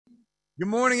Good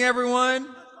morning, everyone.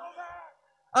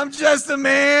 I'm just a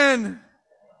man.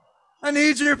 I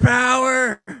need your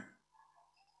power.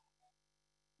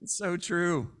 It's so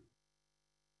true.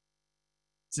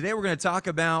 Today, we're going to talk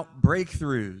about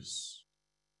breakthroughs.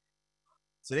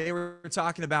 Today, we're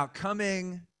talking about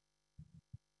coming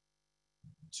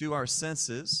to our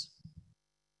senses.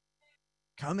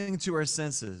 Coming to our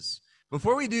senses.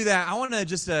 Before we do that, I want to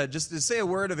just to say a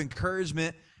word of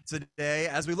encouragement today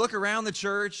as we look around the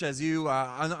church, as you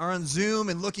are on Zoom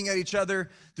and looking at each other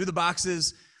through the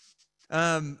boxes.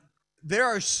 There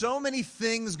are so many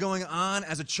things going on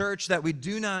as a church that we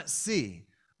do not see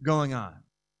going on.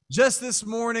 Just this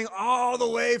morning, all the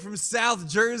way from South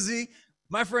Jersey,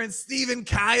 my friend Stephen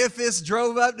Caiaphas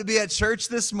drove up to be at church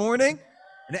this morning,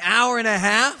 an hour and a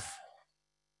half.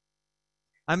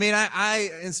 I mean,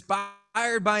 I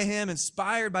inspired by him,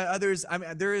 inspired by others. I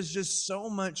mean, there is just so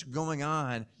much going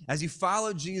on as you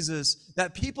follow Jesus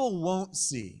that people won't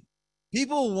see.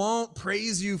 People won't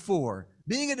praise you for.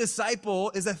 Being a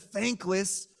disciple is a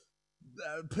thankless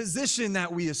position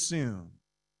that we assume.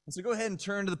 And so go ahead and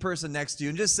turn to the person next to you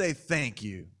and just say thank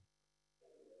you.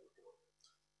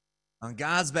 On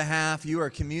God's behalf, you are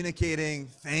communicating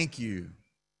thank you.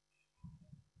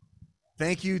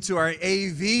 Thank you to our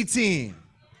AV team.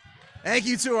 Thank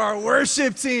you to our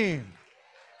worship team.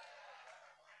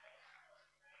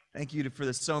 Thank you for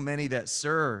the so many that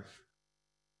serve.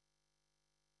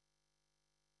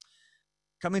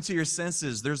 Coming to your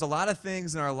senses, there's a lot of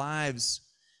things in our lives.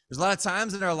 There's a lot of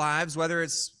times in our lives, whether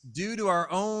it's due to our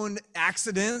own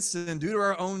accidents and due to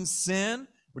our own sin,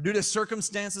 or due to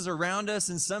circumstances around us,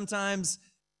 and sometimes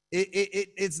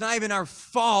it's not even our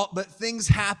fault, but things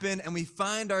happen and we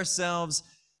find ourselves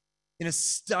in a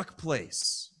stuck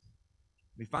place.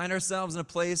 We find ourselves in a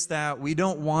place that we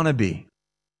don't want to be.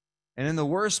 And then the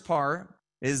worst part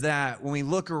is that when we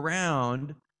look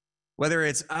around, whether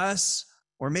it's us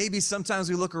or maybe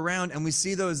sometimes we look around and we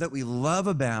see those that we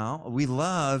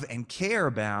love and care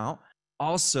about,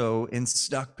 also in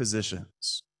stuck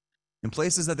positions, in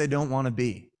places that they don't want to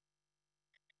be.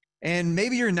 And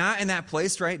maybe you're not in that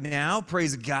place right now,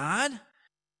 praise God.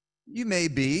 You may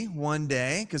be one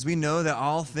day, because we know that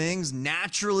all things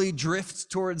naturally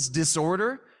drift towards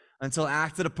disorder until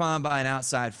acted upon by an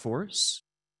outside force.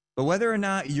 But whether or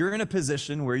not you're in a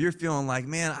position where you're feeling like,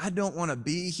 man, I don't want to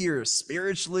be here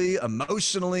spiritually,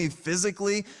 emotionally,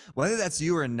 physically, whether that's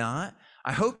you or not,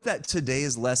 I hope that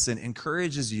today's lesson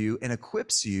encourages you and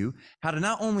equips you how to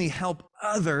not only help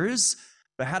others,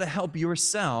 but how to help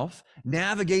yourself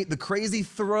navigate the crazy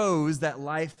throws that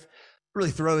life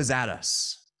really throws at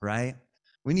us, right?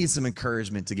 We need some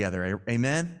encouragement together,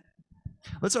 amen?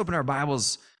 Let's open our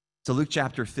Bibles to Luke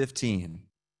chapter 15.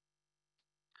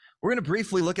 We're going to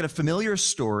briefly look at a familiar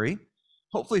story,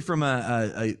 hopefully from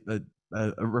a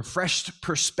refreshed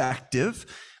perspective.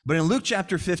 But in Luke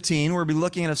chapter 15, we'll be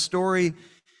looking at a story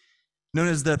known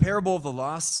as the parable of the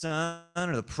lost son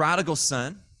or the prodigal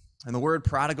son. And the word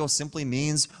prodigal simply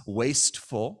means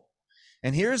wasteful.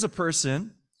 And here's a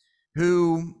person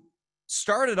who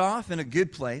started off in a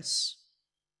good place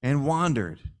and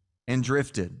wandered and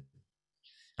drifted. And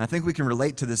I think we can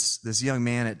relate to this young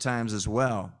man at times as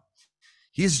well.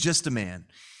 He's just a man.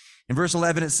 In verse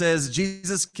 11, it says,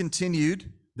 Jesus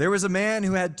continued, there was a man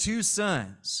who had 2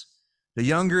 sons. The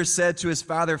younger said to his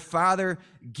father, Father,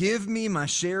 give me my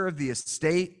share of the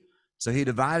estate. So he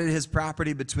divided his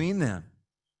property between them.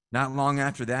 Not long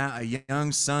after that, the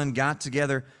younger son got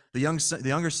together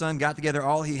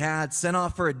all he had, sent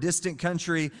off for a distant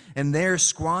country, and there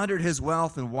squandered his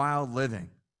wealth in wild living.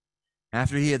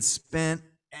 After he had spent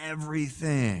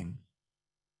everything,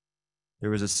 there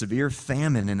was a severe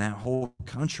famine in that whole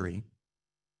country,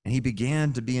 and he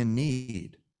began to be in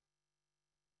need.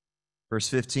 Verse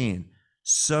 15,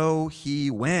 so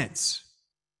he went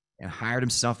and hired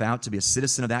himself out to be a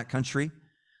citizen of that country,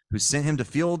 who sent him to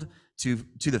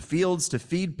the fields to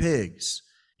feed pigs.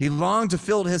 He longed to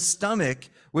fill his stomach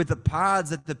with the pods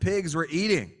that the pigs were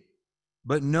eating,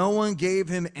 but no one gave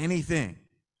him anything.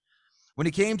 When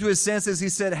he came to his senses, he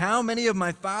said, how many of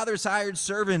my father's hired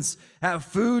servants have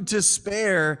food to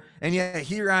spare, and yet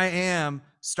here I am,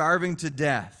 starving to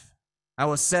death? I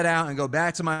will set out and go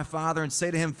back to my father and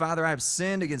say to him, Father, I have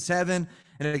sinned against heaven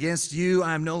and against you.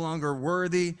 I am no longer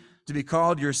worthy to be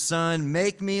called your son.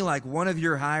 Make me like one of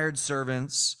your hired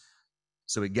servants.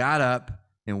 So he got up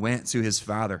and went to his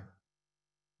father.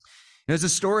 It's a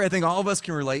story I think all of us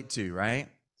can relate to, right?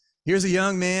 Here's a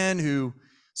young man who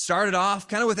started off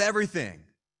kind of with everything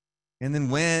and then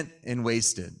went and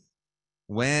wasted,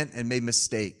 went and made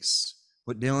mistakes,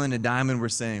 what Dylan and Diamond were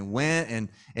saying, went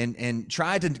and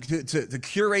tried to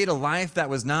curate a life that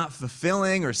was not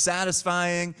fulfilling or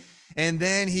satisfying, and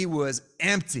then he was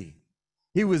empty.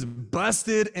 He was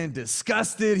busted and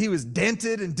disgusted. He was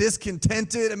dented and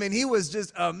discontented. I mean, he was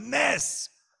just a mess.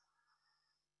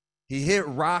 He hit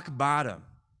rock bottom.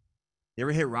 You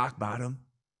ever hit rock bottom?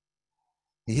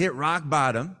 He hit rock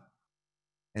bottom,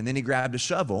 and then he grabbed a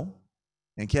shovel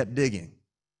and kept digging.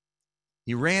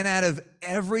 He ran out of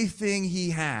everything he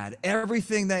had,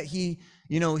 everything that he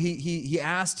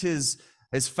asked his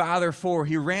father for.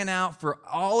 He ran out for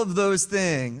all of those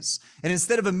things. And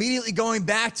instead of immediately going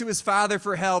back to his father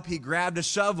for help, he grabbed a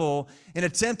shovel and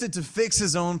attempted to fix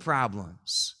his own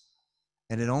problems.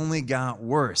 And it only got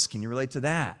worse. Can you relate to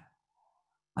that?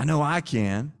 I know I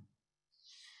can.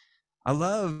 I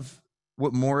love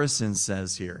what Morrison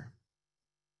says here.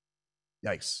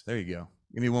 Yikes. There you go.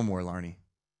 Give me one more, Larney.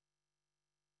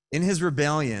 In his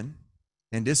rebellion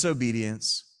and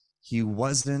disobedience, he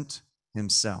wasn't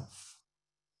himself.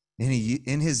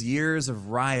 In his years of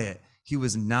riot, he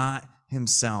was not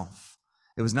himself.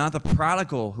 It was not the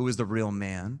prodigal who was the real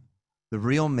man. The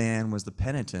real man was the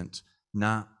penitent,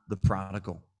 not the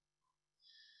prodigal.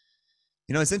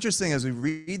 You know, it's interesting as we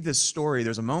read this story,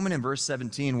 there's a moment in verse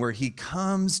 17 where he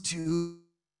comes to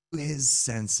his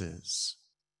senses.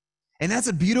 And that's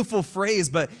a beautiful phrase,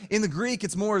 but in the Greek,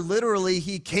 it's more literally,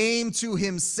 he came to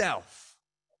himself.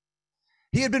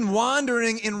 He had been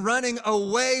wandering and running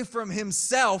away from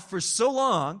himself for so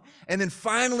long, and then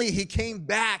finally he came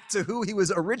back to who he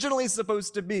was originally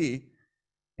supposed to be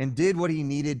and did what he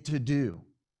needed to do.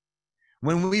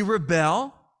 When we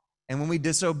rebel and when we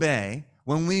disobey,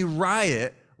 when we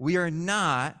riot, we are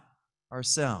not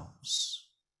ourselves.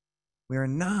 We are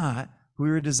not who we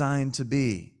were designed to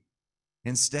be.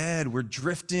 Instead, we're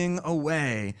drifting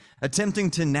away,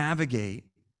 attempting to navigate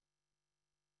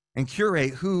and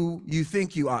curate who you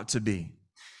think you ought to be.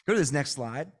 Go to this next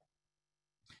slide.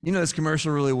 You know this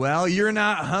commercial really well. You're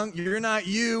not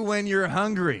you when you're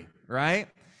hungry, right?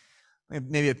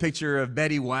 Maybe a picture of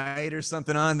Betty White or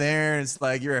something on there. It's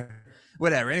like you're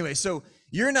whatever. Anyway, so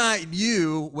you're not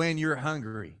you when you're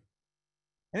hungry.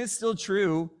 And it's still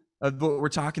true of what we're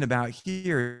talking about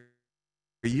here.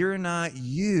 You're not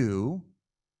you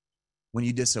when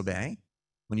you disobey,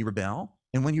 when you rebel,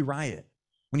 and when you riot.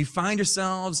 When you find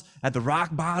yourselves at the rock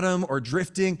bottom or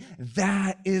drifting,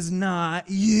 that is not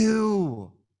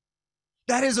you.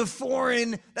 That is a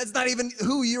foreign, that's not even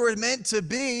who you are meant to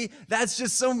be. That's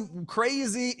just some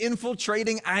crazy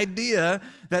infiltrating idea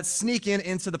that's sneaking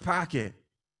into the pocket.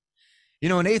 You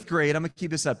know, in 8th grade, I'm going to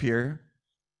keep this up here,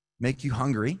 make you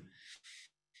hungry.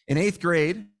 In 8th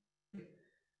grade,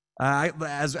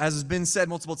 as has been said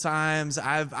multiple times,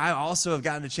 I also have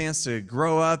gotten a chance to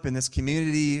grow up in this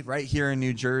community right here in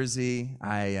New Jersey.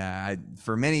 I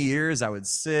for many years, I would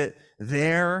sit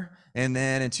there, and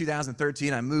then in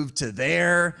 2013, I moved to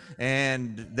there,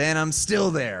 and then I'm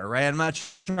still there, right? I'm not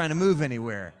trying to move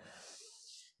anywhere.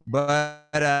 But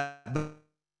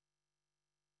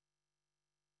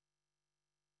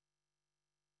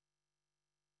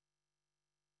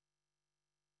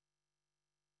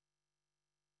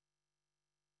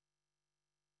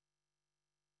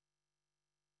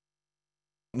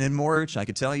in more, I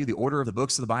could tell you the order of the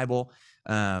books of the Bible,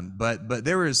 but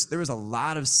there was a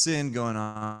lot of sin going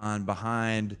on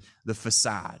behind the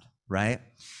facade, right?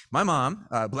 My mom,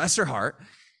 bless her heart,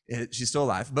 she's still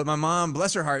alive, but my mom,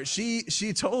 bless her heart,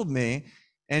 she told me,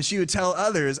 and she would tell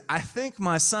others, I think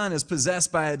my son is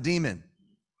possessed by a demon.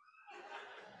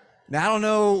 Now, I don't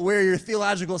know where your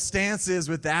theological stance is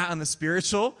with that on the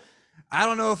spiritual. I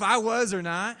don't know if I was or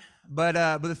not, but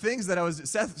the things that I was,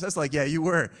 Seth's like, yeah, you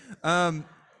were.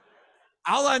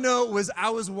 All I know was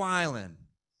I was wilding.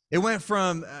 It went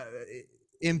from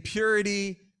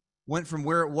impurity, went from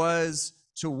where it was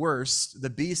to worse, the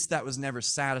beast that was never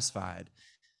satisfied.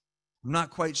 I'm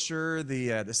not quite sure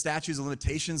the statutes and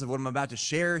limitations of what I'm about to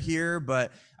share here,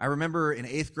 but I remember in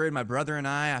 8th grade, my brother and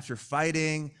I, after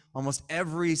fighting almost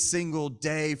every single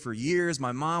day for years,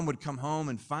 my mom would come home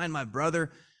and find my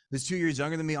brother, who's 2 years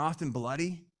younger than me, often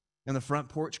bloody, on the front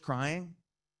porch crying,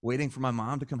 waiting for my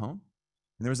mom to come home.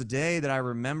 And there was a day that I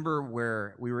remember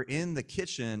where we were in the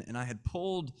kitchen, and I had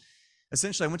pulled,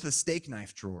 essentially, I went to the steak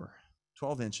knife drawer,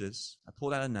 12 inches. I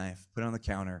pulled out a knife, put it on the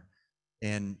counter,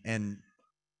 and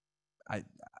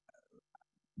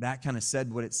that kind of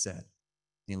said what it said.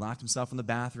 He locked himself in the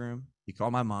bathroom. He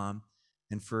called my mom,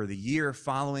 and for the year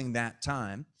following that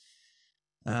time,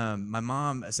 my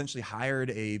mom essentially hired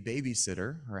a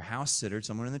babysitter or a house sitter,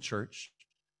 someone in the church,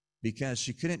 because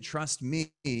she couldn't trust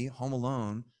me home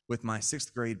alone with my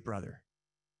 6th grade brother.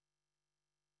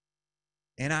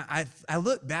 And I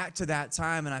look back to that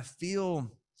time and I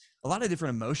feel a lot of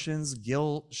different emotions,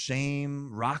 guilt,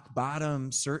 shame, rock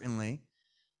bottom, certainly.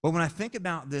 But when I think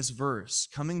about this verse,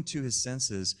 coming to his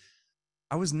senses,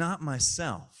 I was not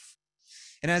myself.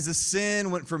 And as the sin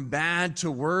went from bad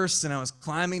to worse, and I was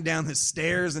climbing down the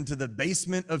stairs into the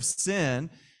basement of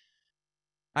sin,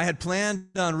 I had planned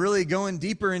on really going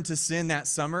deeper into sin that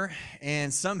summer.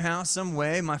 And somehow, some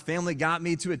way, my family got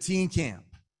me to a teen camp,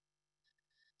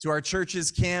 to our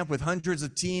church's camp with hundreds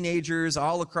of teenagers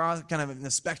all across kind of in the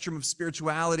spectrum of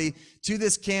spirituality, to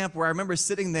this camp where I remember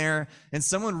sitting there and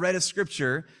someone read a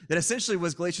scripture that essentially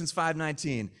was Galatians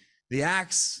 5:19. The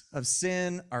acts of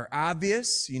sin are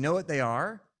obvious. You know what they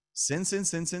are. Sin, sin,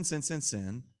 sin, sin, sin, sin,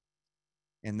 sin.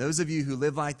 And those of you who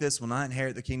live like this will not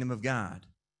inherit the kingdom of God.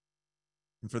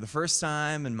 And for the first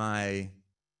time in my,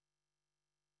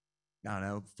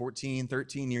 14,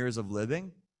 13 years of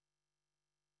living,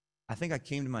 I think I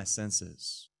came to my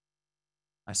senses.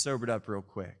 I sobered up real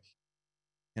quick.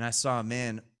 And I saw,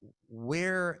 man,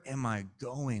 where am I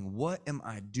going? What am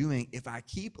I doing? If I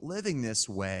keep living this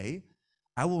way,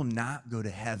 I will not go to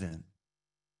heaven.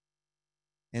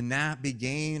 And that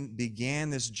began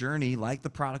this journey, like the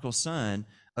prodigal son,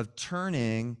 of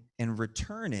turning and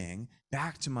returning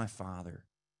back to my Father.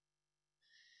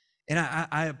 And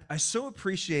I so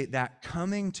appreciate that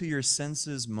coming to your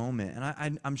senses moment.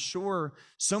 And I'm sure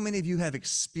so many of you have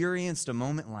experienced a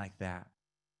moment like that.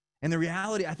 And the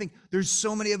reality, I think there's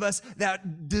so many of us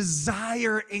that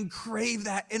desire and crave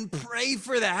that and pray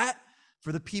for that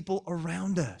for the people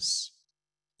around us.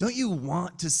 Don't you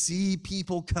want to see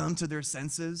people come to their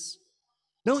senses?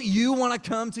 Don't you want to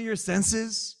come to your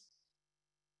senses?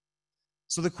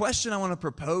 So the question I want to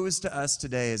propose to us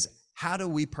today is, how do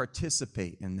we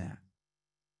participate in that?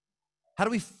 How do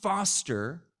we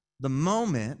foster the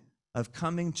moment of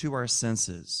coming to our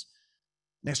senses?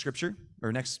 Next scripture,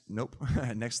 or next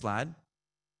slide.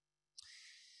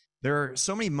 There are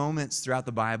so many moments throughout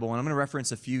the Bible, and I'm going to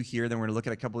reference a few here, then we're going to look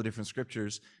at a couple of different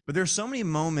scriptures, but there are so many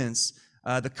moments,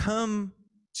 the come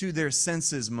to their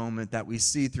senses moment that we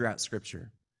see throughout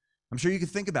Scripture. I'm sure you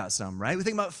could think about some, right? We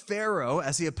think about Pharaoh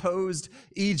as he opposed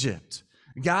Egypt.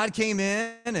 God came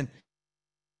in and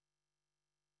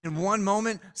in one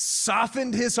moment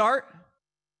softened his heart,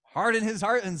 hardened his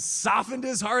heart, and softened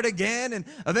his heart again, and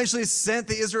eventually sent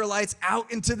the Israelites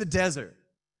out into the desert.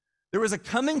 There was a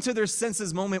coming to their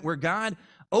senses moment where God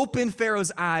opened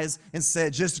Pharaoh's eyes and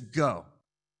said, just go.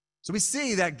 So we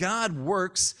see that God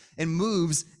works and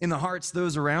moves in the hearts of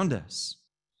those around us.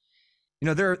 You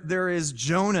know, there is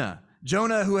Jonah.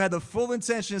 Jonah, who had the full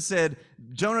intention, said,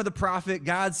 Jonah the prophet,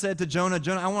 God said to Jonah,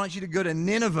 I want you to go to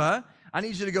Nineveh. I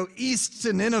need you to go east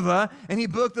to Nineveh. And he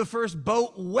booked the first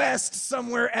boat west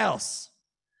somewhere else.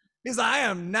 He's like, I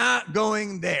am not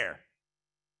going there.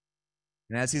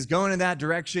 And as he's going in that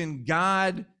direction,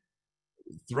 God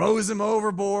throws him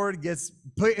overboard, gets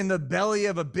put in the belly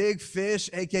of a big fish,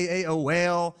 aka a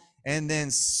whale, and then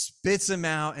spits him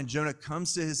out, and Jonah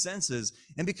comes to his senses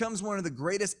and becomes one of the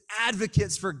greatest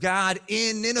advocates for God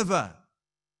in Nineveh.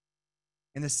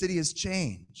 And the city has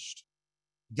changed.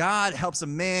 God helps a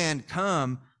man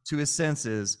come to his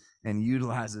senses and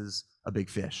utilizes a big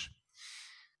fish.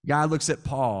 God looks at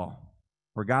Paul,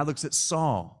 or God looks at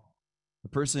Saul, the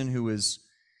person who was,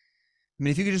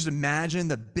 if you could just imagine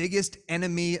the biggest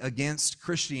enemy against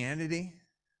Christianity,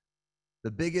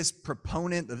 the biggest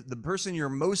proponent, the person you're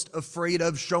most afraid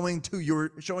of showing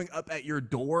up at your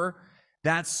door,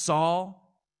 that's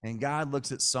Saul. And God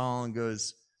looks at Saul and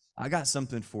goes, I got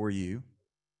something for you.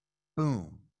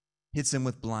 Boom. Hits him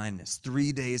with blindness.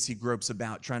 3 days he gropes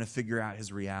about trying to figure out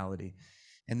his reality.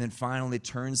 And then finally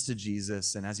turns to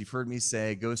Jesus. And as you've heard me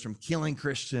say, goes from killing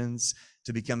Christians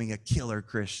to becoming a killer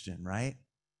Christian, right?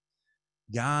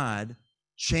 God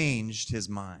changed his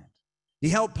mind. He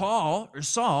helped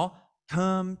Saul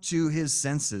come to his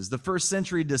senses. The first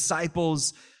century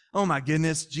disciples, oh my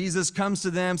goodness, Jesus comes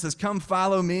to them, says, come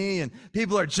follow me. And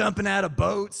people are jumping out of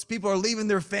boats. People are leaving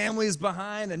their families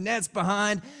behind, the nets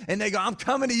behind. And they go, I'm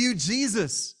coming to you,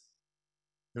 Jesus.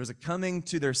 There was a coming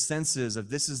to their senses of,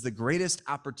 this is the greatest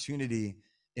opportunity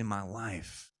in my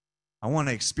life. I want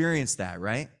to experience that,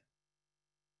 right?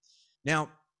 Now,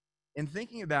 in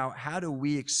thinking about how do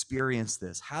we experience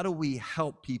this? How do we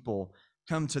help people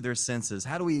come to their senses?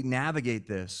 How do we navigate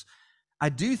this? I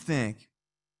do think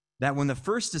that when the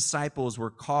first disciples were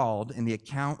called in the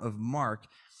account of Mark,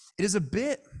 it is a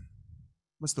bit,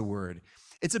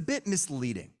 It's a bit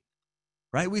misleading,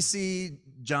 right? We see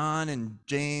John and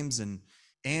James and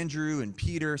Andrew and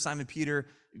Peter, Simon Peter,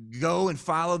 go and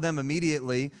follow them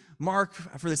immediately. Mark,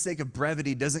 for the sake of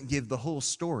brevity, doesn't give the whole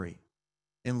story.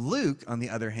 And Luke, on the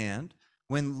other hand,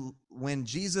 when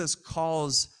Jesus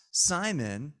calls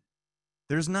Simon,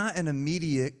 there's not an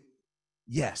immediate,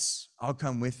 yes, I'll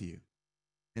come with you.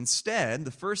 Instead,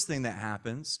 the first thing that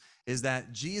happens is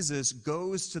that Jesus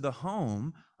goes to the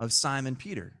home of Simon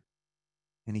Peter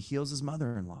and he heals his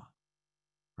mother-in-law,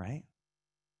 right?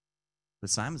 But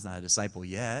Simon's not a disciple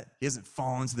yet. He hasn't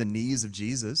fallen to the knees of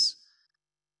Jesus.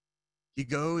 He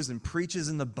goes and preaches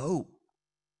in the boat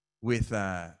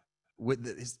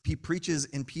he preaches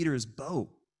in Peter's boat.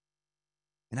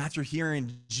 And after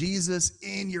hearing Jesus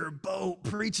in your boat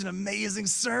preach an amazing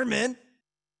sermon,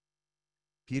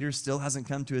 Peter still hasn't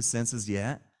come to his senses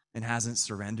yet and hasn't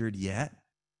surrendered yet.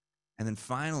 And then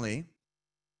finally,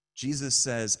 Jesus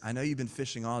says, I know you've been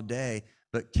fishing all day,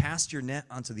 but cast your net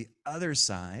onto the other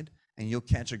side and you'll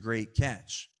catch a great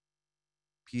catch.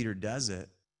 Peter does it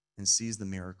and sees the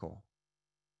miracle.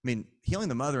 I mean, healing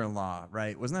the mother-in-law,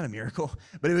 right, wasn't that a miracle?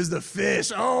 But it was the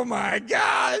fish. Oh my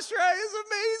gosh, right?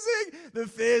 It's amazing. The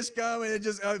fish come and it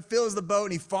just fills the boat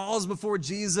and he falls before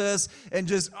Jesus and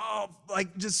just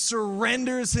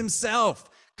surrenders himself,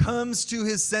 comes to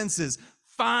his senses,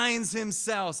 finds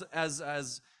himself,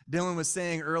 as Dylan was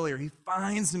saying earlier, he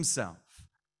finds himself.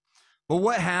 But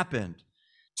what happened?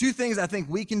 Two things I think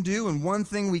we can do and one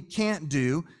thing we can't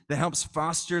do that helps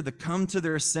foster the come to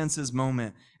their senses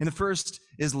moment. And the first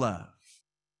is love.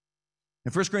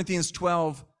 In 1 Corinthians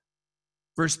 12,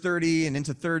 verse 30 and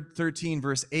into 13,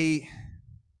 verse 8,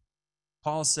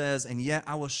 Paul says, and yet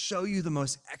I will show you the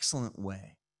most excellent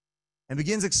way. And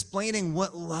begins explaining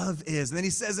what love is. And then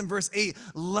he says in verse 8,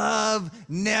 love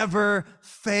never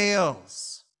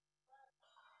fails.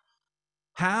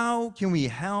 How can we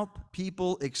help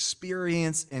people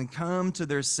experience and come to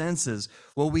their senses?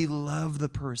 Well, we love the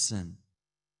person.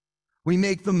 We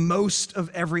make the most of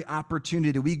every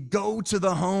opportunity. We go to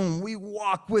the home. We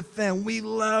walk with them. We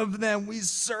love them. We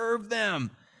serve them.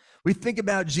 We think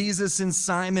about Jesus and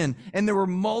Simon, and there were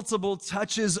multiple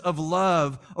touches of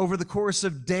love over the course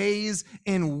of days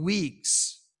and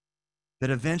weeks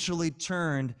that eventually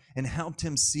turned and helped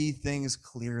him see things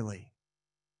clearly.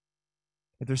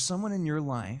 If there's someone in your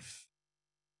life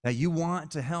that you want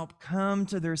to help come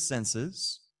to their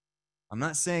senses, I'm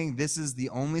not saying this is the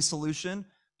only solution,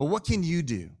 but what can you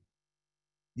do?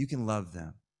 You can love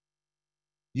them.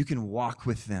 You can walk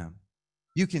with them.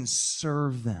 You can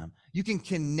serve them. You can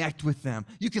connect with them.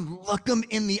 You can look them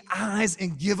in the eyes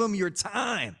and give them your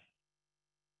time.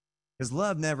 Because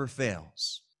love never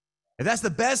fails. If that's the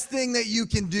best thing that you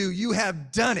can do, you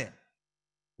have done it.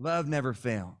 Love never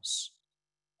fails.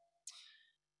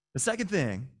 The second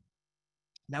thing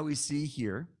that we see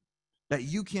here that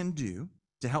you can do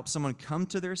to help someone come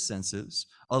to their senses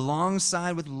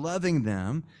alongside with loving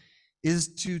them is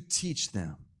to teach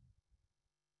them.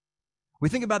 We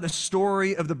think about the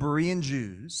story of the Berean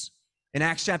Jews in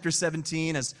Acts chapter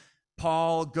 17 as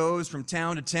Paul goes from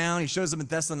town to town. He shows up in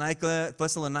Thessalonica,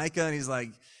 and he's like,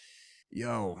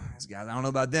 yo, these guys, I don't know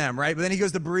about them, right? But then he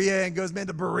goes to Berea and goes, man,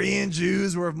 the Berean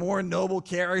Jews were of more noble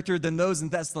character than those in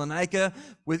Thessalonica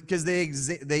because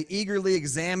they eagerly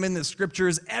examine the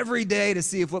scriptures every day to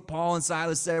see if what Paul and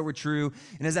Silas said were true.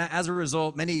 And as a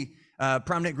result, many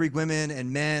prominent Greek women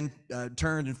and men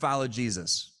turned and followed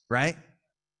Jesus, right?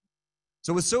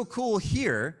 So what's so cool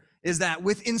here is that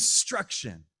with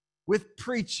instruction, with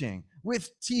preaching,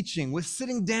 with teaching, with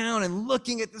sitting down and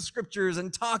looking at the scriptures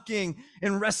and talking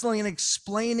and wrestling and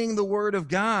explaining the word of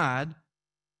God,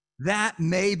 that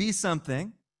may be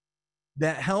something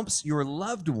that helps your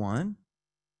loved one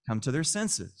come to their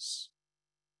senses.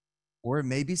 Or it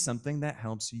may be something that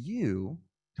helps you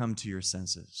come to your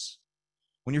senses.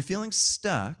 When you're feeling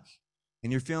stuck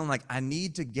and you're feeling like I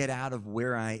need to get out of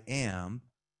where I am,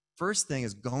 first thing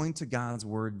is going to God's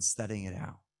word and studying it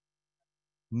out.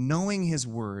 Knowing his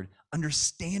word,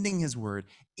 understanding his word,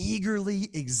 eagerly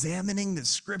examining the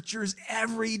scriptures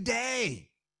every day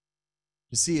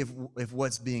to see if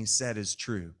what's being said is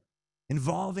true.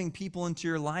 Involving people into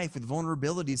your life with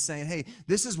vulnerability, saying, hey,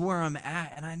 this is where I'm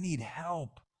at and I need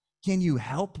help. Can you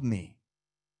help me?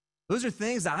 Those are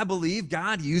things that I believe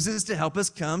God uses to help us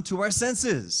come to our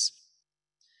senses.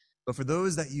 But for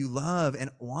those that you love and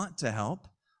want to help,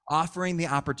 offering the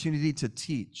opportunity to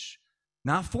teach.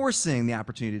 Not forcing the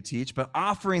opportunity to teach, but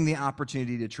offering the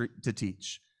opportunity to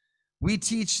teach. We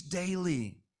teach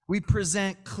daily. We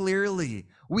present clearly.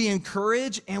 We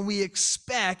encourage and we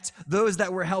expect those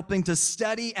that we're helping to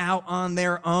study out on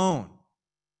their own.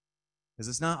 Because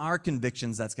it's not our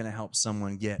convictions that's going to help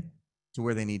someone get to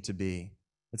where they need to be.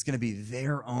 It's going to be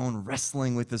their own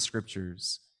wrestling with the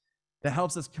scriptures that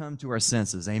helps us come to our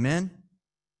senses. Amen?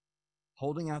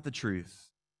 Holding out the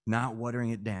truth, not watering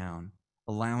it down.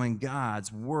 Allowing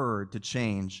God's word to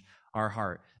change our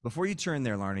heart. Before you turn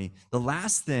there, Larnie, the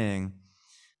last thing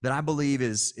that I believe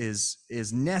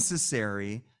is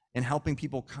necessary in helping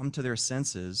people come to their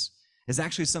senses is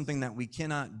actually something that we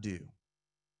cannot do.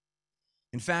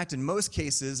 In fact, in most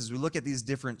cases, as we look at these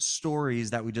different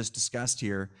stories that we just discussed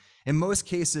here, in most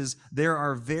cases, there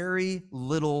are very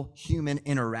little human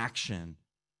interaction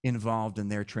involved in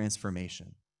their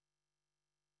transformation.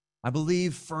 I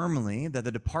believe firmly that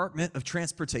the Department of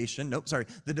Transformation, the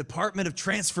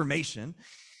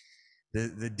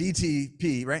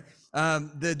DTP, right?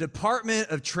 The Department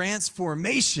of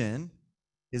Transformation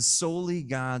is solely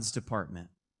God's department.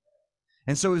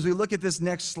 And so as we look at this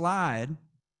next slide,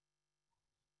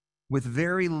 with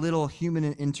very little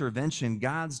human intervention,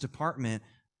 God's department,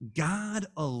 God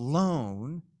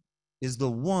alone is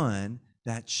the one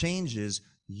that changes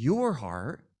your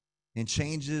heart and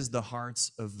changes the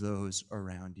hearts of those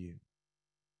around you.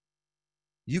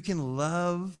 You can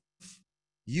love,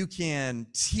 you can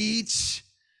teach,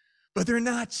 but they're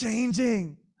not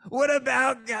changing. What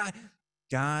about God?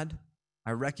 God,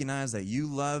 I recognize that you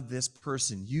love this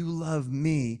person. You love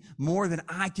me more than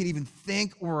I can even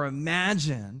think or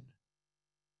imagine.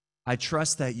 I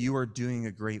trust that you are doing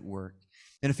a great work.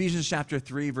 In Ephesians chapter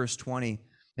 3, verse 20,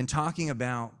 in talking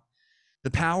about the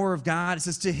power of God, it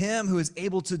says, to him who is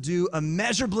able to do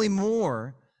immeasurably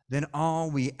more than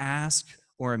all we ask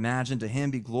or imagine, to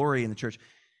him be glory in the church.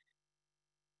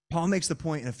 Paul makes the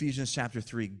point in Ephesians chapter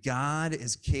 3, God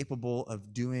is capable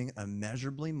of doing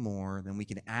immeasurably more than we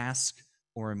can ask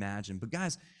or imagine. But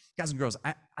guys and girls,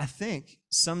 I think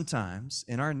sometimes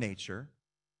in our nature,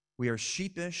 we are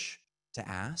sheepish to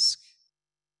ask,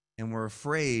 and we're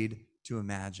afraid to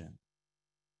imagine.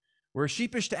 We're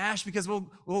sheepish to ask because oh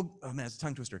man, it's a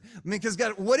tongue twister. Because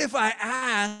God, what if I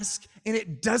ask and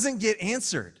it doesn't get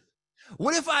answered?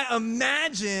 What if I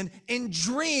imagine and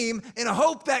dream and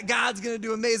hope that God's going to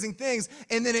do amazing things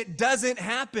and then it doesn't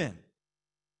happen?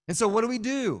 And so what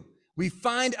do? We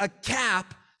find a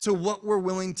cap to what we're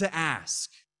willing to ask.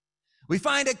 We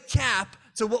find a cap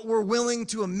to what we're willing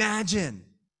to imagine.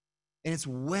 And it's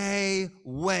way,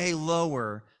 way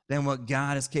lower than what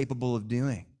God is capable of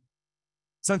doing.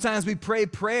 Sometimes we pray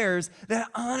prayers that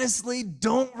honestly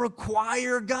don't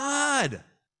require God.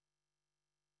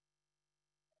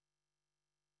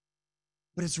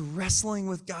 But it's wrestling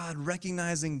with God,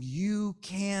 recognizing you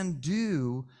can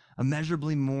do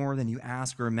immeasurably more than you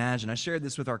ask or imagine. I shared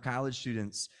this with our college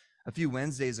students a few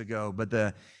Wednesdays ago,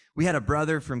 but we had a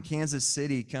brother from Kansas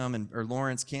City or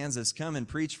Lawrence, Kansas, come and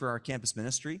preach for our campus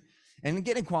ministry. And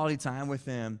getting quality time with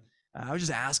him, I was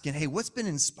just asking, hey, what's been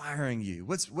inspiring you?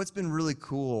 What's been really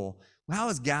cool? How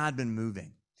has God been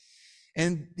moving?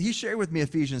 And he shared with me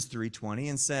Ephesians 3:20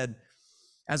 and said,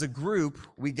 as a group,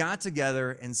 we got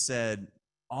together and said,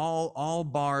 all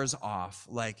bars off,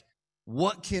 like,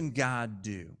 what can God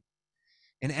do?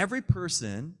 And every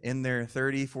person in their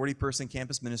 30, 40-person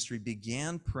campus ministry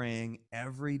began praying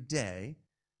every day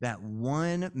that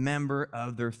one member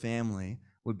of their family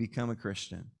would become a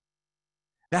Christian.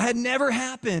 That had never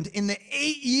happened in the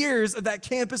 8 years of that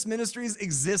campus ministry's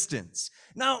existence.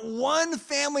 Not one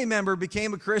family member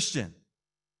became a Christian.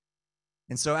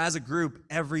 And so as a group,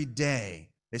 every day,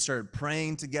 they started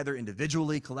praying together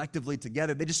individually, collectively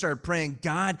together. They just started praying,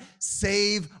 God,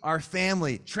 save our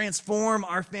family, transform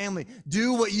our family,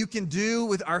 do what you can do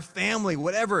with our family,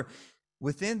 whatever.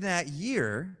 Within that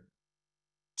year,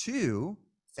 2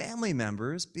 family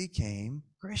members became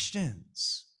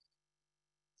Christians.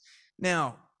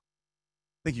 Now,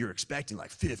 I think you're expecting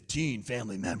like 15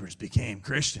 family members became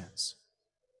Christians.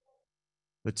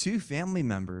 But 2 family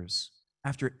members,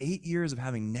 after 8 years of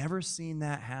having never seen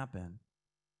that happen,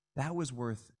 that was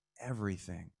worth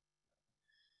everything.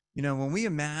 You know, when we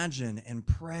imagine and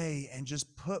pray and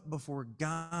just put before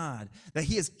God that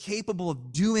he is capable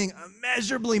of doing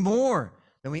immeasurably more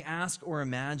than we ask or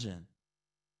imagine,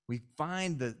 we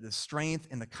find the strength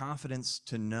and the confidence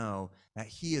to know that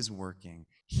he is working,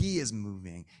 he is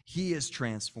moving, he is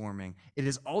transforming. It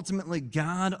is ultimately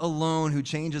God alone who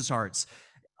changes hearts.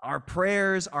 Our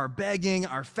prayers, our begging,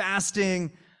 our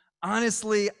fasting,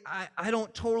 honestly, I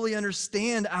don't totally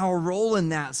understand our role in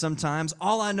that sometimes.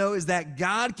 All I know is that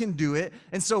God can do it.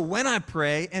 And so when I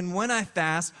pray and when I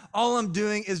fast, all I'm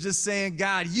doing is just saying,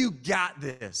 God, you got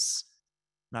this.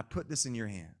 And I put this in your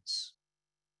hands,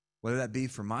 whether that be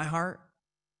for my heart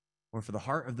or for the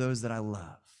heart of those that I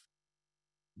love.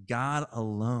 God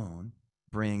alone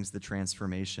brings the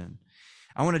transformation.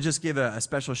 I want to just give a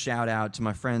special shout out to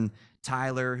my friend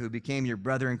Tyler, who became your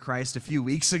brother in Christ a few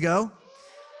weeks ago.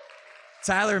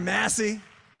 Tyler Massey.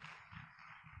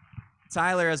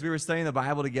 Tyler, as we were studying the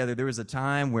Bible together, there was a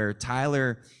time where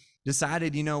Tyler,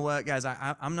 decided, you know what, guys,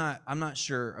 I'm not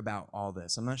sure about all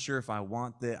this. I'm not sure if I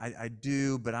want this. I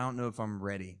do, but I don't know if I'm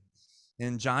ready.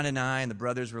 And John and I and the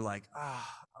brothers were like,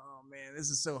 oh man, this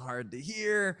is so hard to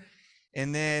hear.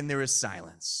 And then there was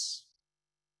silence.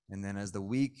 And then as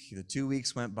the 2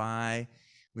 weeks went by,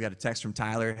 we got a text from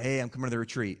Tyler, hey, I'm coming to the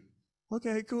retreat.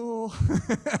 Okay, cool.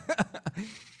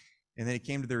 And then he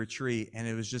came to the retreat, and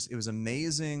it was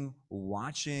amazing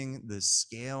watching the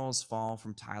scales fall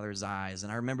from Tyler's eyes.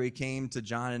 And I remember he came to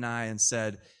John and I and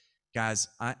said, guys,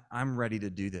 I'm ready to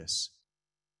do this.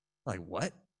 Like,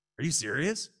 what? Are you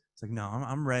serious? It's like, no,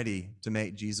 I'm ready to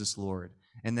make Jesus Lord.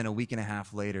 And then a week and a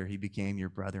half later, he became your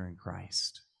brother in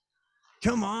Christ.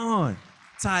 Come on.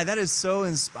 Ty, that is so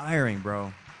inspiring,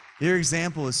 bro. Your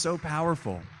example is so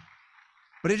powerful.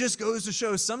 But it just goes to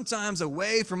show sometimes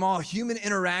away from all human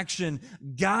interaction,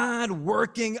 God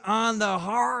working on the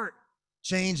heart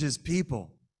changes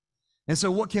people. And so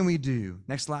what can we do?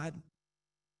 Next slide.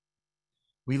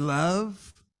 We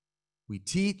love, we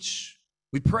teach,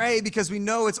 we pray because we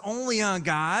know it's only on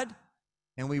God,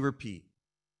 and we repeat.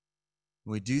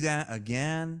 We do that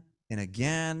again and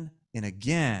again and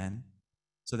again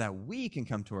so that we can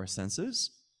come to our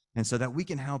senses and so that we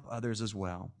can help others as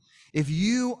well. If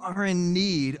you are in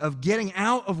need of getting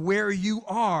out of where you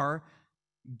are,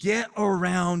 get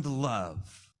around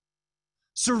love.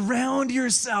 Surround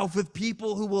yourself with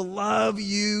people who will love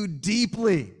you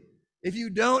deeply. If you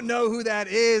don't know who that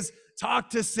is, talk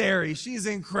to Sari. She's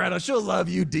incredible. She'll love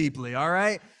you deeply, all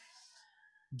right?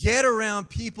 Get around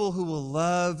people who will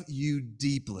love you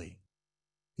deeply,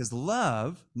 because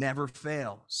love never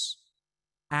fails.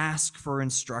 Ask for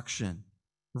instruction.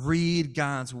 Read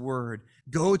God's word.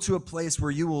 Go to a place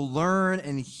where you will learn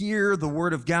and hear the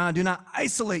word of God. Do not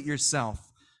isolate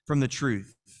yourself from the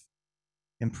truth.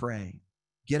 And pray.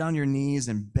 Get on your knees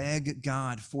and beg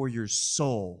God for your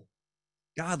soul.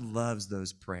 God loves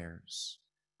those prayers.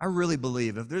 I really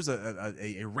believe if there's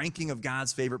a ranking of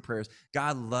God's favorite prayers,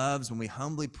 God loves when we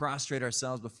humbly prostrate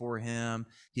ourselves before him.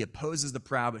 He opposes the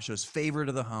proud but shows favor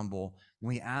to the humble.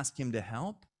 When we ask him to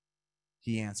help,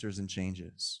 he answers and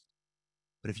changes.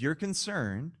 But if you're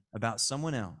concerned about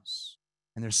someone else,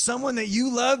 and there's someone that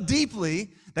you love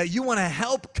deeply that you want to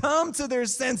help come to their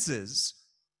senses,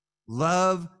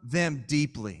 love them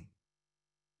deeply.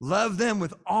 Love them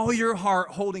with all your heart,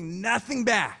 holding nothing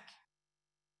back.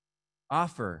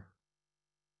 Offer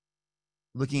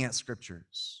looking at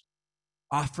scriptures.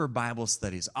 Offer Bible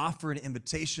studies. Offer an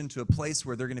invitation to a place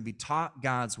where they're going to be taught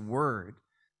God's word.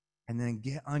 And then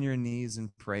get on your knees and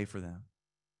pray for them.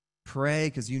 Pray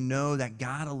because you know that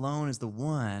God alone is the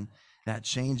one that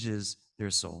changes their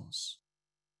souls.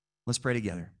 Let's pray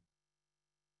together.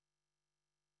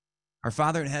 Our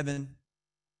Father in heaven,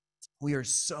 we are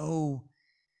so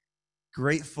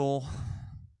grateful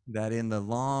that in the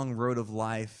long road of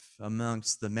life,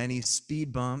 amongst the many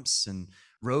speed bumps and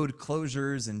road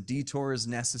closures and detours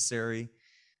necessary,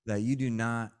 that you do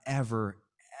not ever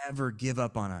give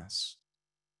up on us,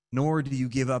 nor do you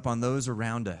give up on those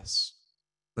around us.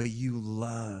 But you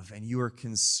love and you are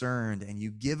concerned and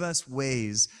you give us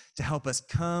ways to help us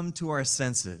come to our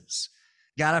senses.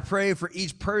 God, I pray for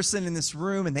each person in this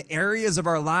room in the areas of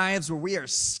our lives where we are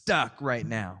stuck right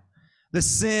now. The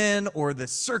sin or the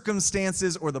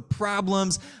circumstances or the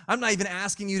problems. I'm not even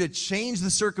asking you to change the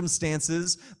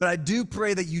circumstances, but I do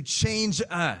pray that you change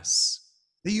us.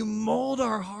 That you mold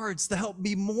our hearts to help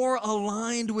be more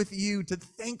aligned with you, to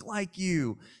think like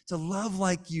you, to love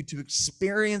like you, to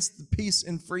experience the peace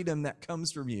and freedom that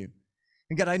comes from you.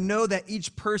 And God, I know that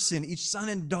each person, each son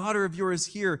and daughter of yours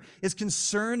here is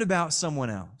concerned about someone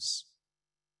else.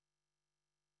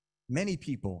 Many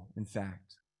people, in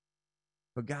fact.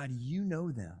 But God, you know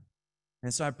them.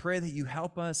 And so I pray that you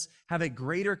help us have a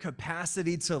greater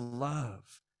capacity to love.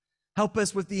 Help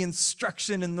us with the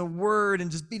instruction and the word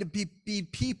and just be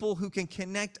people who can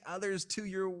connect others to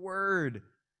your word.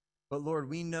 But Lord,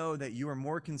 we know that you are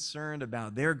more concerned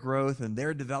about their growth and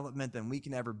their development than we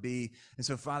can ever be. And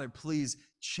so, Father, please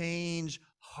change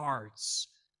hearts.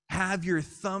 Have your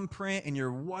thumbprint and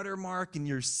your watermark and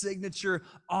your signature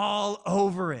all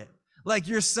over it. Like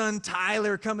your son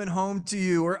Tyler coming home to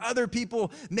you, or other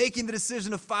people making the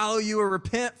decision to follow you or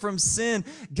repent from sin.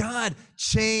 God,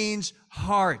 change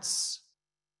hearts.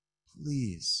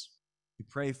 Please. We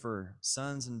pray for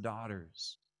sons and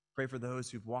daughters. Pray for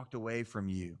those who've walked away from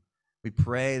you. We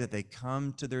pray that they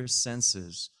come to their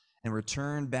senses and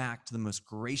return back to the most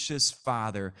gracious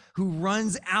Father who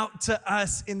runs out to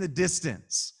us in the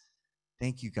distance.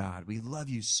 Thank you, God. We love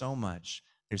you so much.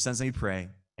 In your son's name we pray.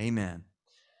 Amen.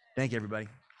 Thank you, everybody.